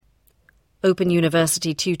Open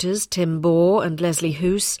University tutors Tim Bohr and Leslie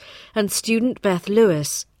Hoos and student Beth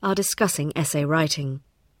Lewis are discussing essay writing.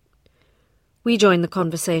 We join the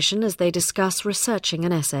conversation as they discuss researching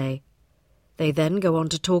an essay. They then go on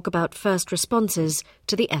to talk about first responses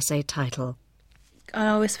to the essay title. I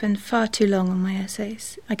always spend far too long on my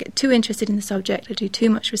essays. I get too interested in the subject, I do too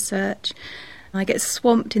much research, I get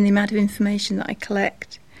swamped in the amount of information that I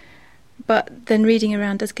collect. But then reading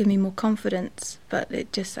around does give me more confidence, but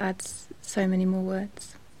it just adds so many more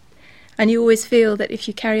words. And you always feel that if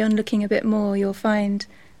you carry on looking a bit more, you'll find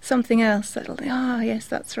something else that'll think, yes,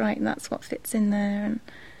 that's right, and that's what fits in there.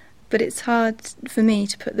 But it's hard for me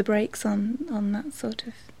to put the brakes on that sort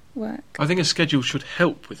of work. I think a schedule should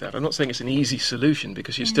help with that. I'm not saying it's an easy solution,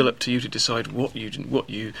 because it's still up to you to decide what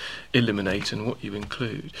you eliminate and what you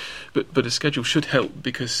include. But a schedule should help,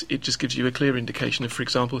 because it just gives you a clear indication of, for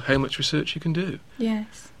example, how much research you can do.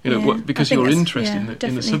 Yes. Because your interest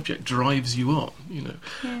in the subject drives you on.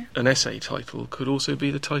 An essay title could also be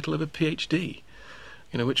the title of a PhD.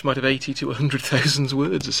 Which might have 80 to 100,000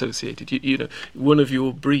 words associated. One of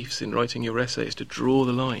your briefs in writing your essay is to draw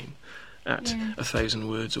the line at 1,000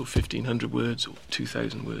 words or 1,500 words or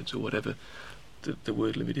 2,000 words or whatever the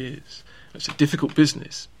word limit is. It's a difficult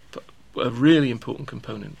business, but a really important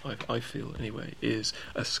component, I feel anyway, is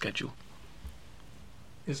a schedule.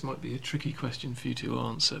 This might be a tricky question for you to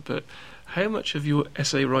answer, but how much of your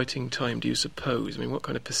essay writing time do you suppose, what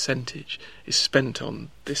kind of percentage is spent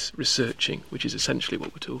on this researching, which is essentially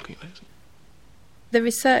what we're talking about? The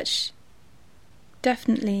research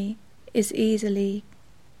definitely is easily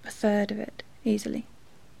a third of it, easily.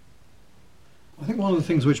 I think one of the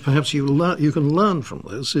things which perhaps you can learn from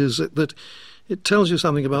this is that it tells you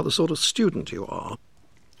something about the sort of student you are.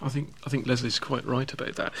 I think Leslie's quite right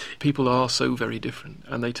about that. People are so very different,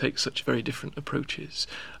 and they take such very different approaches,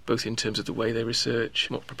 both in terms of the way they research,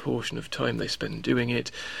 what proportion of time they spend doing it.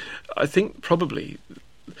 I think probably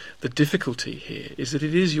the difficulty here is that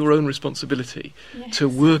it is your own responsibility to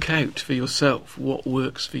work out for yourself what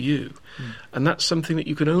works for you. And that's something that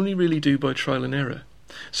you can only really do by trial and error.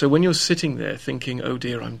 So when you're sitting there thinking, oh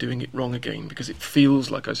dear, I'm doing it wrong again because it feels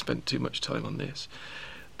like I spent too much time on this,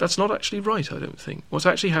 that's not actually right, I don't think. What's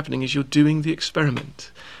actually happening is you're doing the experiment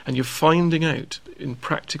and you're finding out in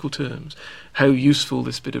practical terms how useful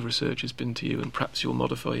this bit of research has been to you, and perhaps you'll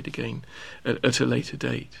modify it again at a later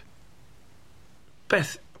date.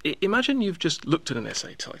 Beth, imagine you've just looked at an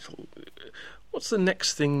essay title. What's the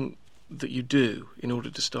next thing that you do in order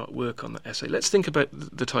to start work on that essay? Let's think about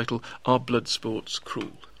the title, Are Blood Sports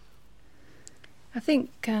Cruel? I think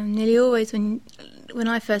nearly always when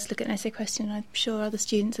I first look at an essay question, I'm sure other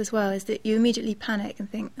students as well, is that you immediately panic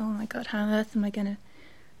and think, oh my God, how on earth am I going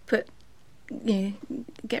to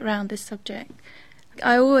get around this subject?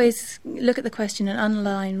 I always look at the question and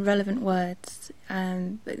underline relevant words,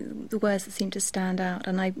 the words that seem to stand out,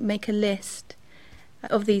 and I make a list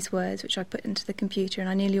of these words which I put into the computer, and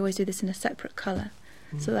I nearly always do this in a separate colour,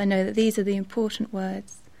 so that I know that these are the important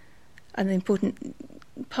words and the important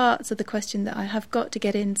parts of the question that I have got to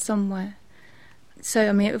get in somewhere.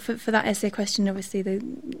 So, for that essay question, obviously, the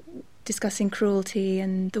discussing cruelty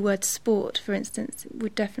and the word sport, for instance,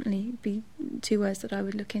 would definitely be two words that I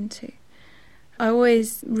would look into. I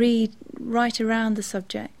always read right around the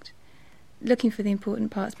subject, looking for the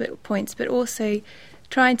important points, but also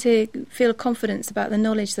trying to feel confidence about the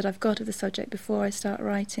knowledge that I've got of the subject before I start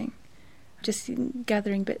writing. Just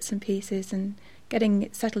gathering bits and pieces and getting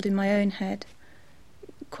it settled in my own head,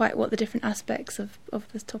 quite what the different aspects of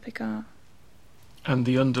this topic are. And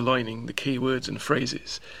the underlining, the key words and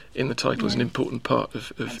phrases in the title is an important part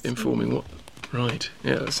of informing what... Right,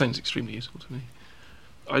 yeah, that sounds extremely useful to me.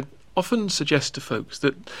 I often suggest to folks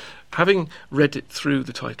that, having read it through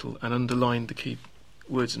the title and underlined the key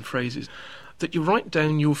words and phrases, that you write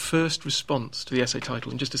down your first response to the essay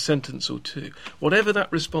title in just a sentence or two. Whatever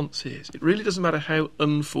that response is, it really doesn't matter how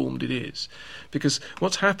unformed it is, because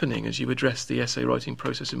what's happening as you address the essay writing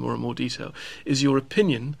process in more and more detail is your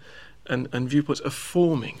opinion and viewpoints are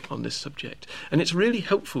forming on this subject. And it's really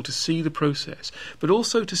helpful to see the process, but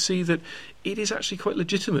also to see that it is actually quite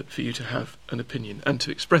legitimate for you to have an opinion and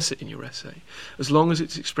to express it in your essay, as long as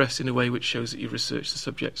it's expressed in a way which shows that you've researched the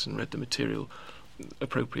subjects and read the material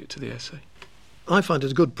appropriate to the essay. I find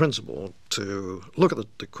it a good principle to look at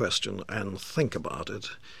the question and think about it,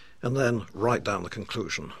 and then write down the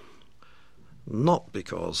conclusion. Not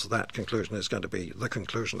because that conclusion is going to be the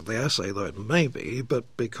conclusion of the essay, though it may be, but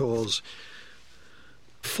because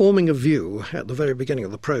forming a view at the very beginning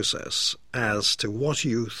of the process as to what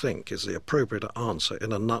you think is the appropriate answer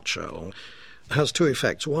in a nutshell has two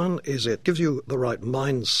effects. One is it gives you the right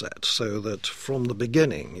mindset so that from the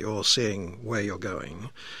beginning you're seeing where you're going.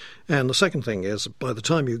 And the second thing is, by the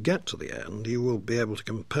time you get to the end, you will be able to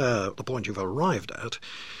compare the point you've arrived at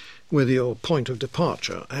with your point of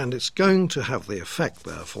departure. And it's going to have the effect,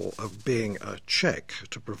 therefore, of being a check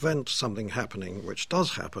to prevent something happening which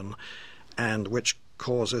does happen and which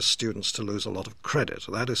causes students to lose a lot of credit.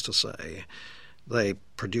 That is to say, they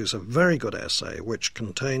produce a very good essay which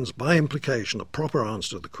contains, by implication, a proper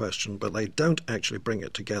answer to the question, but they don't actually bring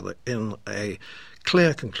it together in a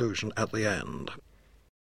clear conclusion at the end.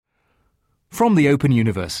 From the Open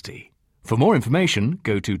University. For more information,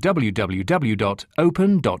 go to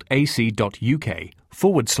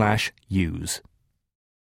www.open.ac.uk/use.